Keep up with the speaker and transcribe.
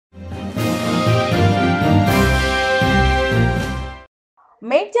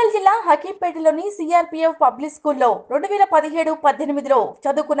మేడ్చల్ జిల్లా హకీంపేటలోని CRPF public స్కూల్లో 2017-18లో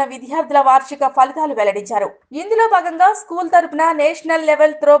చదువుకున్న విద్యార్థుల వార్షిక ఫలితాలు వెల్లడించారు. ఇందులో భాగంగా స్కూల్ తరపున నేషనల్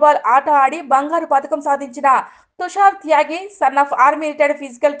లెవెల్ త్రోబాల్ ఆట ఆడి బంగారు పతకం సాధించిన తుషార్ త్యాగి son of army retired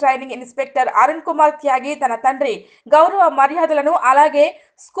physical training inspector Arun Kumar త్యాగి తన తండ్రి గౌరవ మర్యాదలను అలాగే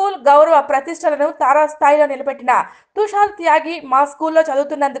స్కూల్ గౌరవ ప్రతిష్టలను తారాస్థాయిలో నిలబెట్టిన తుషార్ త్యాగి మా స్కూల్లో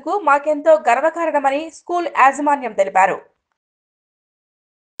చదువుతున్నందుకు మాకెంతో గర్వకారణమని స్కూల్ యాజమాన్యం తెలిపారు.